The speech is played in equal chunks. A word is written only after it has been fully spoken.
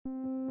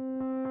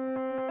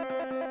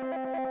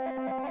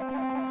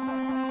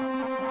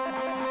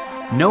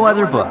No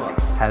other book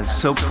has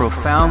so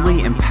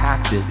profoundly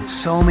impacted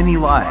so many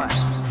lives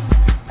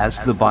as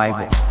the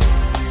Bible.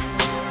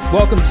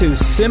 Welcome to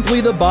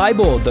Simply the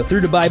Bible, the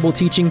Through the Bible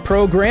teaching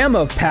program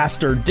of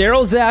Pastor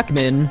Daryl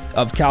Zachman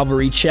of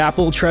Calvary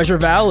Chapel, Treasure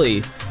Valley.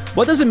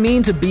 What does it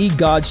mean to be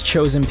God's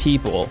chosen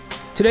people?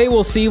 Today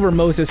we'll see where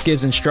Moses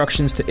gives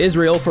instructions to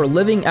Israel for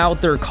living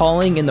out their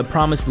calling in the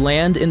Promised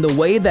Land in the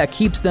way that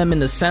keeps them in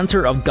the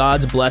center of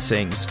God's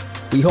blessings.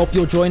 We hope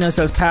you'll join us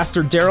as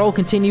Pastor Daryl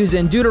continues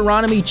in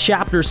Deuteronomy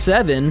chapter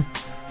 7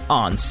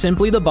 on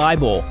Simply the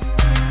Bible.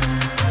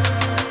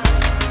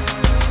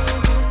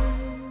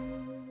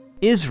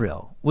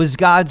 Israel was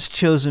God's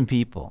chosen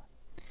people.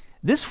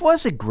 This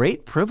was a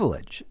great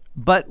privilege,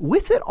 but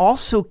with it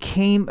also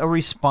came a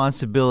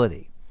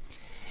responsibility.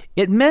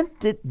 It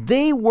meant that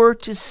they were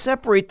to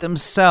separate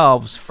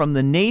themselves from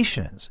the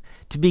nations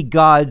to be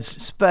God's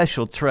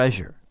special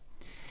treasure.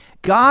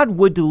 God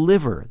would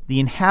deliver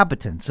the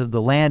inhabitants of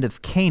the land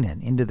of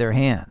Canaan into their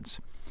hands,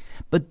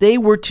 but they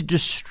were to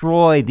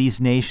destroy these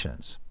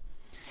nations.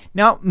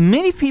 Now,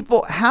 many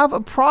people have a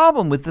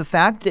problem with the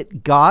fact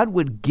that God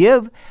would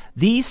give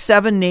these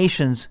 7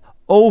 nations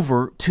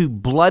over to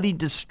bloody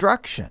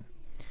destruction.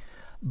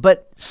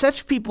 But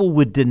such people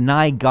would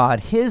deny God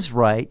his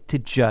right to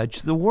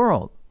judge the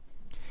world.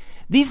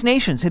 These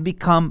nations had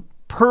become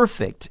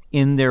perfect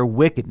in their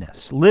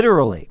wickedness,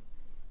 literally.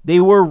 They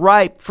were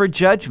ripe for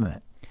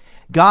judgment.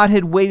 God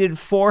had waited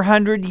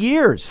 400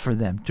 years for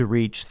them to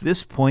reach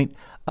this point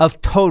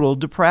of total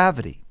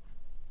depravity.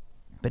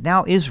 But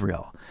now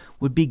Israel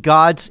would be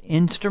God's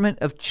instrument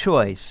of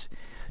choice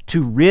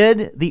to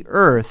rid the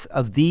earth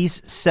of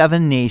these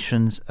 7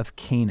 nations of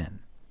Canaan.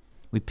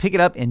 We pick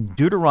it up in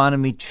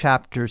Deuteronomy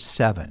chapter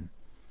 7.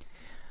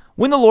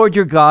 When the Lord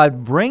your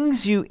God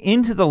brings you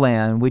into the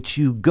land which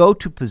you go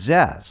to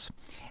possess,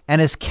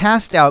 and has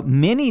cast out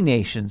many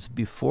nations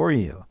before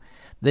you,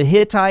 the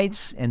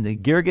Hittites and the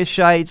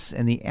Girgashites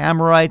and the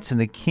Amorites and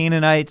the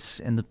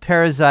Canaanites and the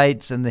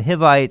Perizzites and the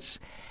Hivites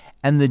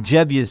and the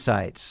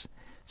Jebusites,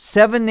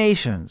 7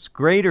 nations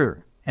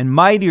greater and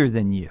mightier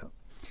than you.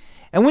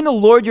 And when the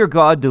Lord your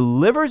God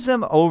delivers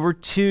them over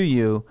to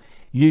you,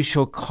 you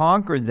shall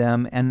conquer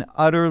them and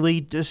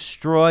utterly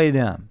destroy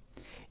them.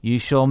 You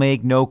shall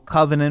make no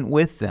covenant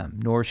with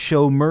them, nor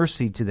show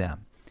mercy to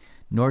them,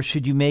 nor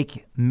should you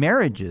make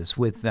marriages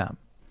with them.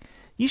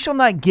 You shall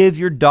not give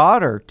your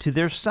daughter to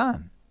their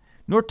son,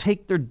 nor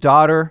take their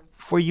daughter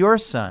for your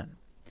son.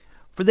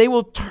 For they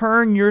will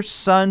turn your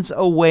sons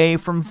away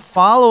from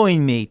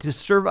following me to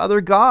serve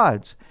other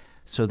gods.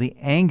 So the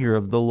anger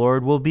of the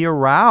Lord will be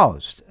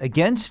aroused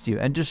against you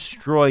and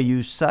destroy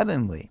you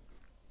suddenly.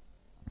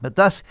 But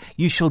thus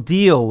you shall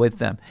deal with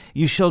them.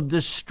 You shall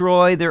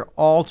destroy their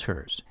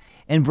altars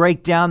and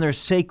break down their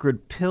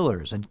sacred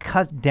pillars and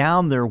cut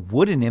down their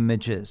wooden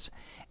images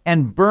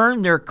and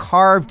burn their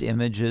carved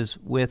images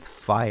with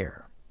fire.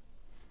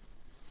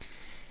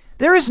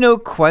 There is no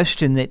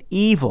question that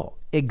evil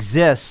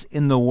exists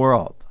in the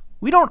world.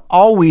 We don't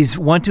always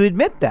want to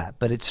admit that,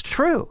 but it's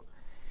true.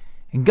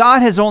 And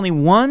God has only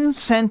one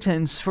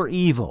sentence for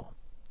evil: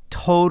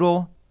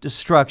 total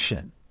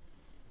destruction.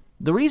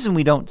 The reason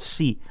we don't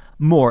see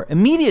more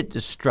immediate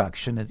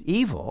destruction of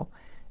evil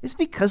is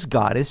because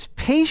God is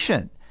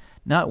patient,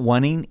 not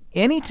wanting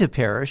any to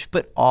perish,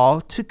 but all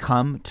to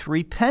come to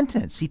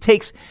repentance. He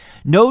takes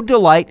no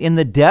delight in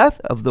the death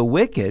of the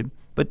wicked,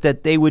 but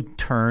that they would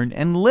turn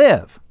and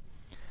live.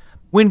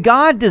 When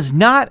God does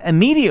not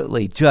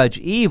immediately judge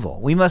evil,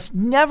 we must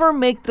never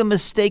make the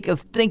mistake of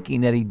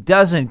thinking that he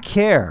doesn't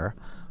care,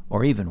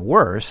 or even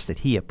worse, that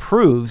he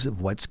approves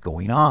of what's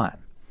going on.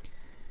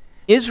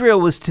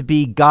 Israel was to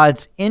be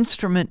God's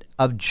instrument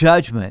of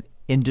judgment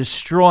in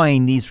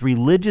destroying these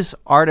religious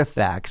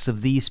artifacts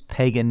of these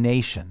pagan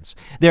nations,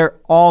 their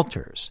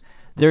altars,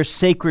 their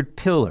sacred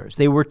pillars.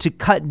 They were to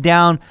cut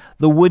down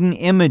the wooden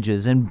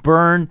images and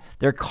burn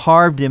their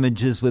carved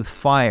images with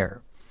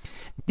fire.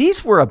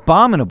 These were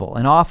abominable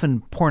and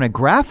often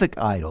pornographic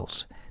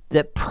idols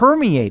that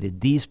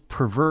permeated these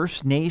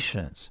perverse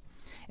nations.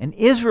 And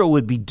Israel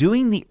would be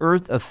doing the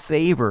earth a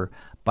favor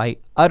by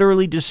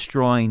utterly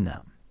destroying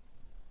them.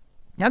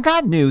 Now,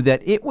 God knew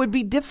that it would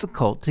be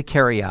difficult to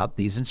carry out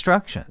these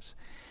instructions.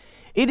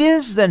 It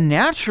is the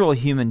natural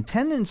human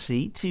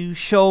tendency to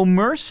show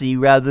mercy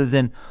rather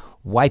than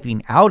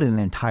wiping out an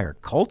entire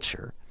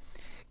culture.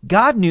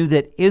 God knew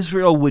that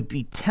Israel would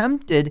be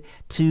tempted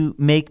to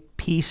make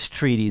peace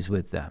treaties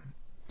with them.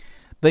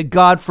 But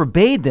God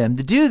forbade them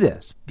to do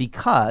this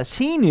because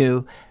he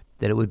knew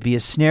that it would be a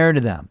snare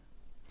to them.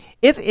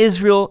 If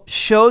Israel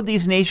showed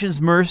these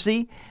nations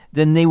mercy,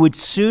 then they would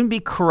soon be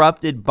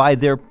corrupted by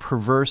their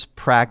perverse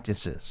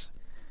practices.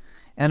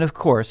 And of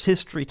course,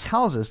 history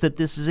tells us that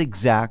this is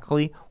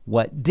exactly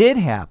what did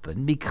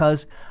happen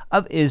because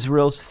of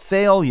Israel's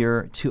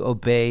failure to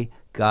obey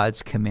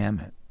God's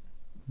commandment.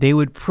 They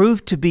would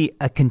prove to be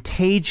a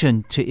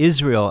contagion to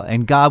Israel,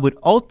 and God would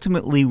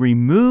ultimately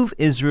remove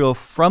Israel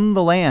from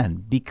the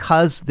land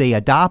because they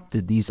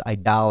adopted these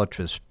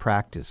idolatrous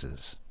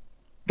practices.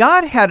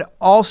 God had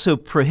also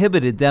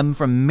prohibited them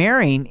from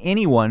marrying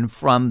anyone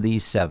from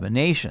these 7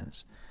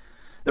 nations.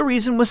 The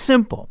reason was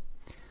simple.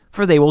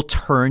 For they will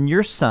turn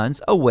your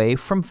sons away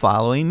from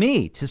following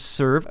me to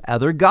serve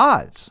other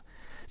gods.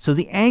 So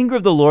the anger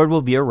of the Lord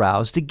will be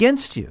aroused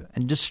against you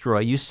and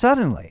destroy you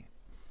suddenly.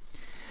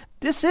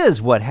 This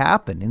is what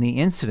happened in the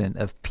incident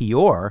of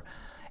Peor,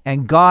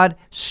 and God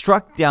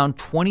struck down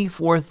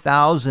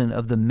 24,000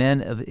 of the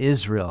men of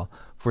Israel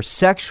for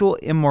sexual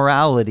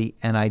immorality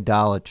and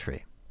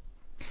idolatry.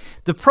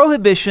 The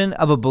prohibition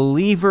of a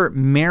believer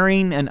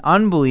marrying an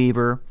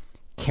unbeliever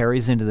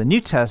carries into the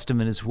New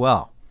Testament as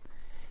well.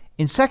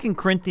 In 2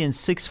 Corinthians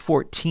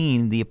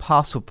 6:14, the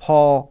Apostle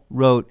Paul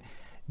wrote,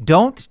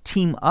 "Don't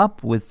team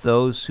up with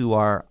those who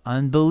are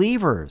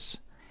unbelievers.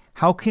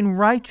 How can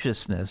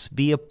righteousness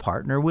be a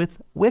partner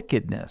with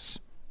wickedness?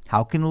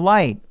 How can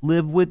light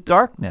live with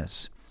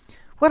darkness?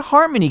 What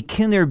harmony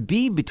can there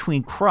be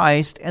between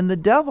Christ and the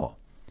devil?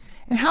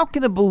 And how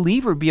can a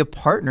believer be a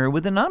partner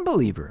with an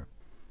unbeliever?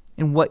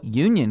 And what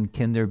union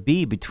can there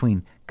be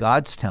between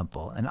God's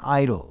temple and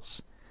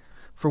idols?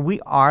 For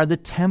we are the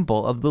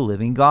temple of the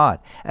living God.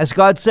 As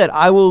God said,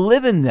 I will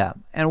live in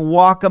them and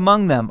walk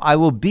among them. I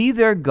will be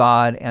their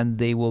God, and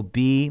they will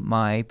be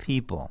my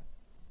people."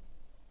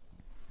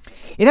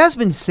 It has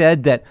been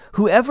said that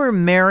whoever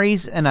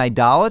marries an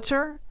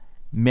idolater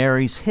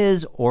marries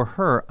his or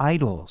her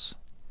idols.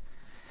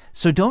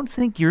 So don't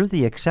think you're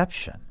the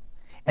exception.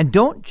 And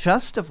don't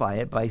justify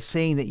it by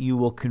saying that you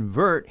will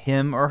convert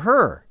him or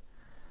her.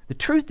 The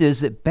truth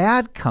is that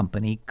bad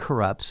company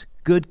corrupts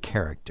good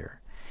character.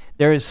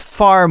 There is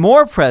far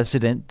more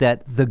precedent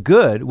that the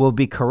good will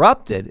be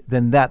corrupted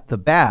than that the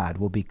bad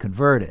will be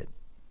converted.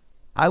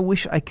 I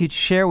wish I could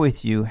share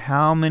with you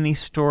how many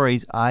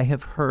stories I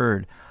have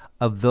heard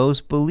of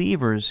those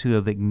believers who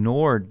have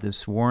ignored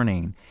this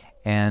warning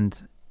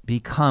and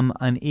become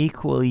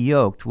unequally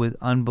yoked with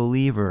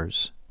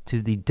unbelievers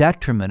to the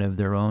detriment of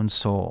their own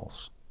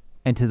souls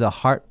and to the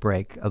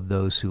heartbreak of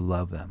those who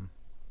love them.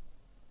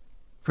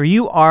 For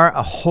you are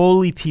a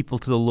holy people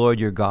to the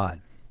Lord your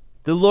God.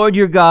 The Lord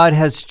your God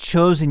has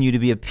chosen you to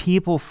be a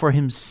people for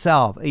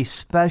himself, a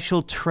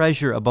special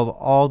treasure above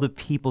all the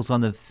peoples on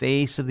the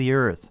face of the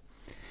earth.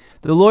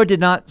 The Lord did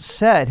not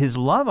set his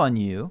love on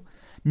you,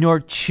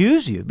 nor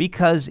choose you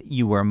because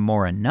you were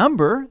more in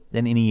number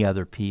than any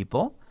other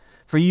people,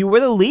 for you were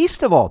the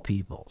least of all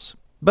peoples,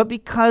 but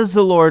because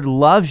the Lord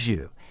loves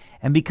you,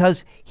 and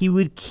because he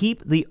would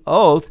keep the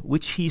oath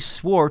which he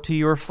swore to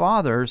your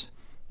fathers.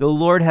 The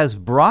Lord has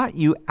brought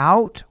you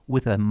out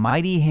with a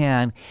mighty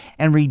hand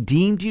and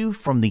redeemed you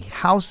from the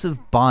house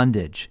of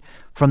bondage,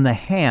 from the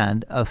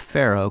hand of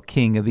Pharaoh,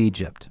 king of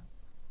Egypt.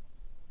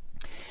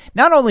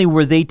 Not only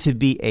were they to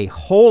be a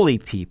holy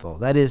people,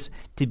 that is,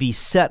 to be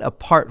set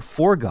apart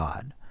for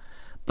God,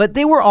 but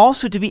they were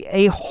also to be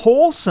a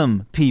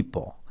wholesome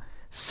people,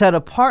 set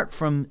apart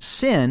from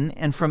sin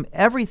and from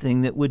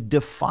everything that would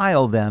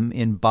defile them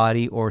in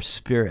body or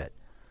spirit.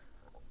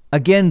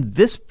 Again,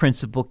 this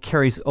principle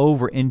carries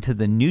over into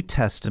the New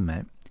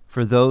Testament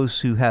for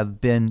those who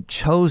have been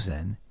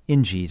chosen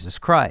in Jesus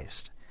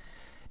Christ.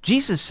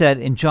 Jesus said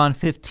in John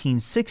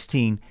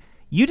 15:16,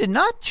 "You did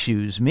not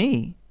choose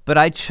me, but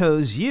I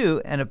chose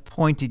you and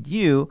appointed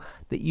you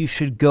that you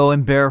should go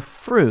and bear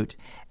fruit,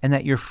 and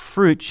that your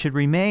fruit should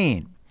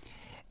remain,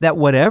 that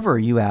whatever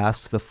you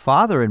ask the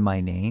Father in my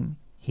name,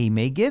 he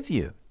may give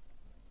you."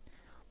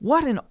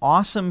 What an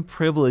awesome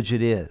privilege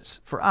it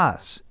is for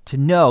us to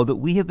know that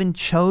we have been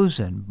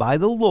chosen by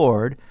the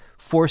Lord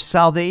for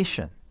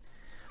salvation.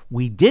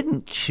 We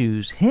didn't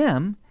choose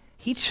him,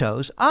 he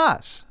chose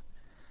us.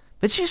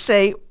 But you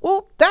say,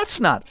 well, that's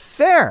not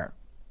fair.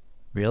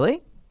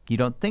 Really? You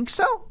don't think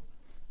so?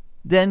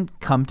 Then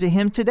come to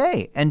him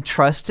today and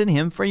trust in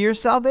him for your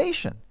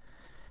salvation.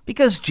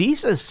 Because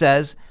Jesus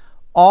says,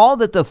 all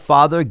that the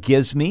Father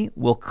gives me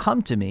will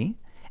come to me,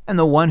 and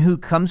the one who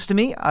comes to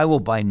me, I will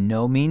by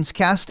no means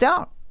cast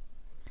out.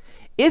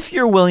 If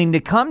you're willing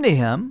to come to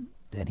him,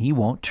 then he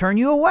won't turn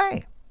you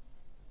away.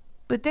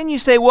 But then you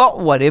say, well,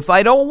 what if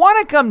I don't want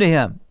to come to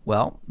him?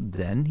 Well,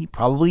 then he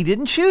probably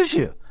didn't choose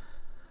you.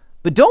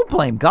 But don't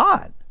blame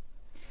God.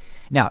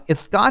 Now,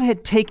 if God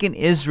had taken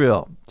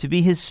Israel to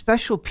be his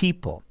special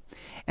people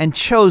and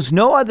chose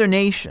no other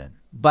nation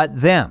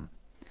but them,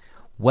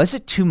 was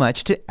it too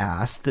much to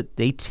ask that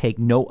they take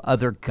no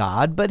other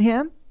God but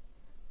him?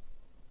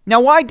 Now,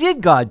 why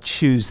did God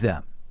choose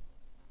them?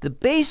 The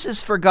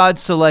basis for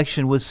God's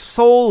selection was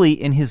solely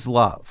in his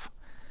love.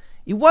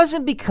 It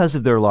wasn't because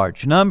of their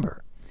large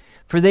number,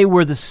 for they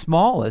were the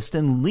smallest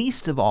and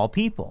least of all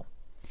people.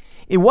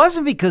 It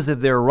wasn't because of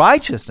their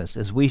righteousness,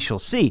 as we shall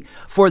see,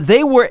 for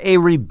they were a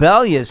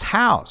rebellious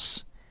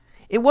house.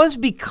 It was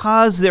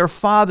because their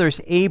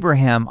fathers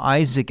Abraham,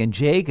 Isaac, and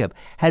Jacob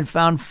had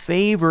found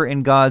favor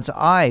in God's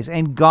eyes,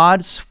 and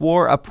God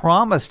swore a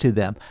promise to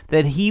them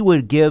that he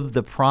would give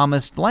the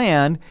promised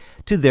land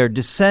to their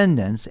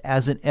descendants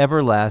as an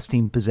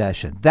everlasting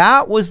possession.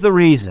 That was the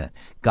reason.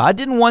 God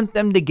didn't want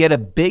them to get a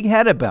big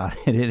head about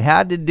it. It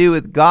had to do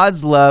with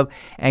God's love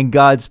and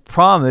God's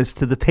promise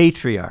to the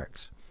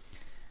patriarchs.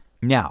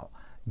 Now,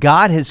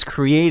 God has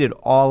created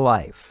all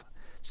life.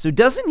 So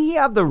doesn't he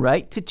have the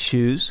right to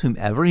choose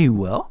whomever he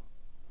will?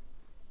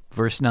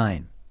 Verse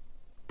 9.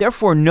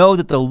 Therefore know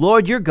that the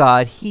Lord your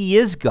God, he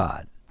is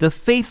God, the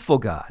faithful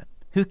God,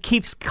 who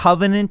keeps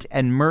covenant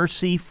and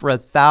mercy for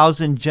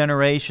 1,000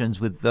 generations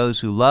with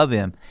those who love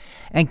him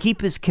and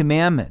keep his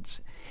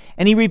commandments.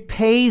 And he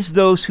repays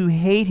those who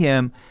hate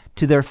him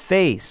to their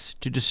face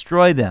to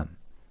destroy them.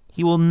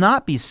 He will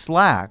not be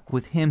slack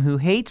with him who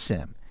hates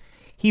him.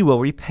 He will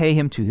repay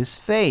him to his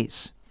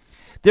face.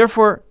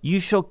 Therefore you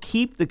shall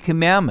keep the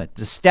commandment,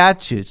 the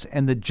statutes,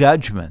 and the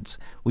judgments,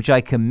 which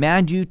I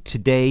command you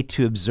today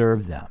to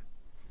observe them.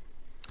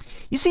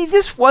 You see,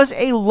 this was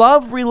a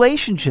love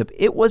relationship.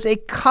 It was a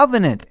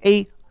covenant,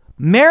 a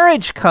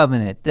marriage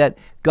covenant that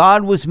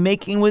God was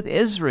making with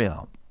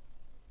Israel.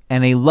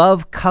 And a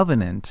love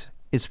covenant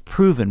is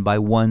proven by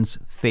one's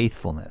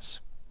faithfulness.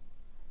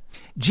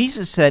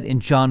 Jesus said in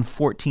John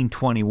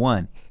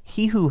 14:21,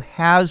 he who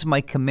has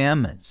my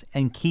commandments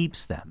and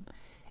keeps them,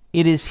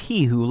 it is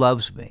he who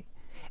loves me.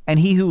 And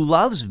he who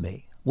loves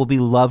me will be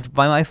loved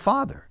by my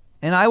Father,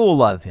 and I will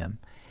love him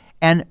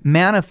and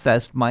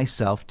manifest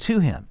myself to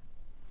him.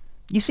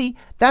 You see,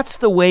 that's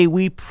the way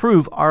we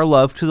prove our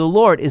love to the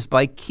Lord, is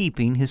by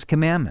keeping his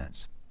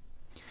commandments.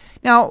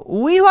 Now,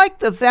 we like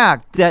the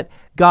fact that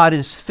God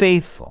is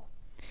faithful.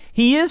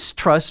 He is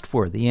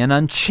trustworthy and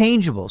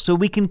unchangeable, so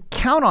we can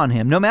count on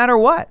him no matter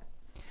what.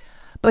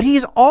 But he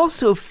is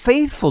also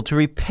faithful to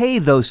repay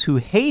those who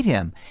hate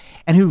him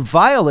and who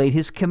violate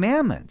his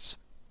commandments.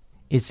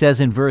 It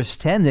says in verse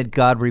 10 that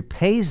God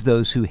repays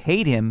those who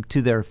hate him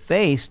to their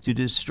face to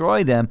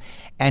destroy them,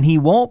 and he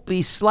won't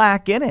be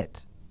slack in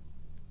it.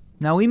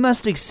 Now, we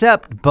must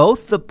accept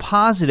both the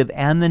positive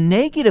and the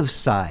negative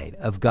side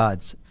of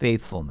God's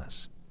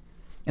faithfulness.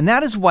 And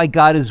that is why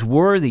God is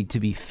worthy to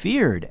be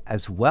feared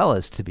as well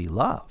as to be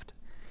loved.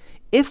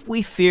 If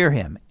we fear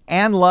him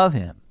and love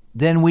him,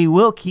 then we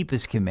will keep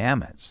his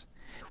commandments.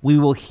 We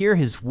will hear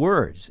his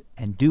words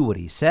and do what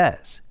he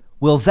says.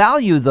 We'll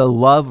value the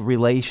love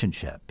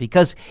relationship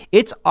because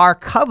it's our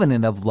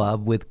covenant of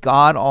love with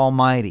God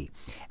Almighty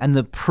and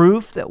the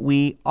proof that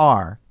we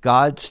are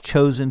God's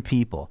chosen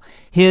people,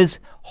 his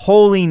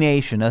holy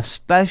nation, a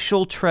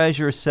special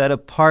treasure set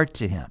apart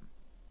to him.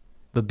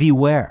 But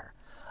beware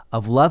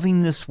of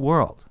loving this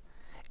world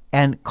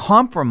and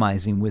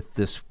compromising with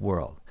this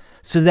world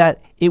so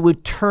that it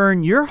would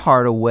turn your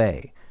heart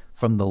away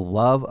from the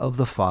love of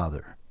the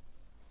Father.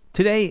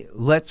 Today,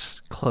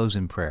 let's close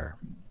in prayer.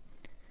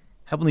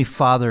 Heavenly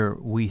Father,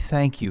 we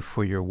thank you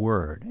for your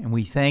word, and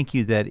we thank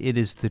you that it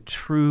is the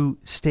true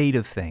state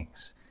of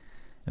things.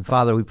 And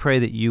Father, we pray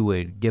that you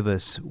would give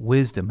us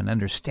wisdom and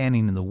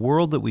understanding in the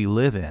world that we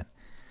live in.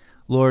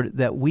 Lord,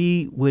 that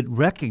we would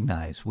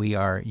recognize we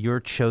are your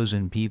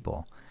chosen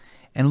people.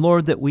 And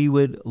Lord, that we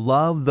would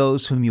love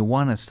those whom you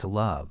want us to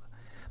love.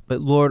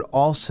 But Lord,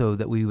 also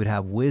that we would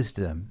have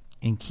wisdom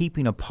in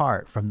keeping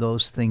apart from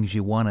those things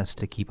you want us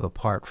to keep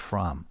apart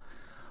from.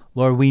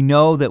 Lord, we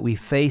know that we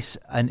face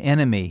an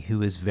enemy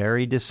who is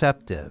very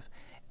deceptive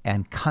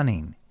and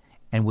cunning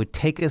and would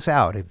take us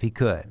out if he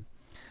could.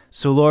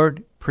 So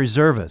Lord,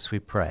 preserve us, we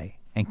pray,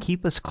 and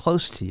keep us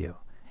close to you,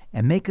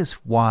 and make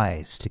us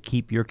wise to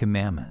keep your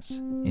commandments.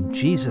 In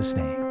Jesus'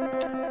 name,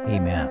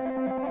 amen.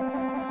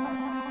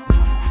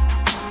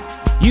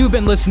 You've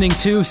been listening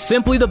to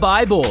Simply the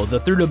Bible, the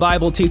Through the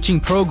Bible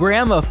teaching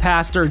program of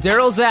Pastor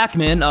Daryl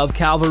Zachman of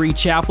Calvary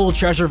Chapel,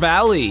 Treasure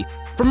Valley.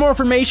 For more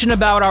information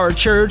about our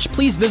church,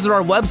 please visit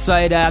our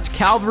website at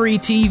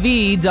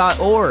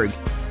calvarytv.org.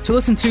 To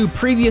listen to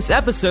previous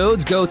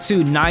episodes, go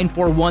to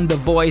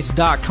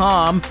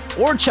 941thevoice.com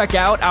or check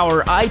out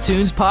our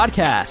iTunes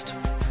podcast.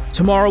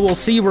 Tomorrow we'll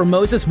see where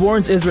Moses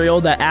warns Israel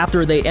that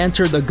after they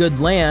enter the good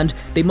land,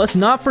 they must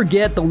not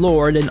forget the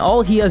Lord and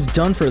all he has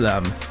done for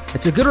them.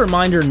 It's a good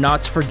reminder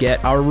not to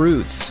forget our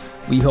roots.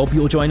 We hope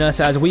you'll join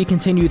us as we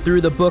continue through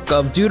the book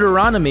of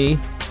Deuteronomy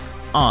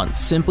on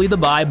Simply the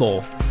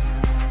Bible.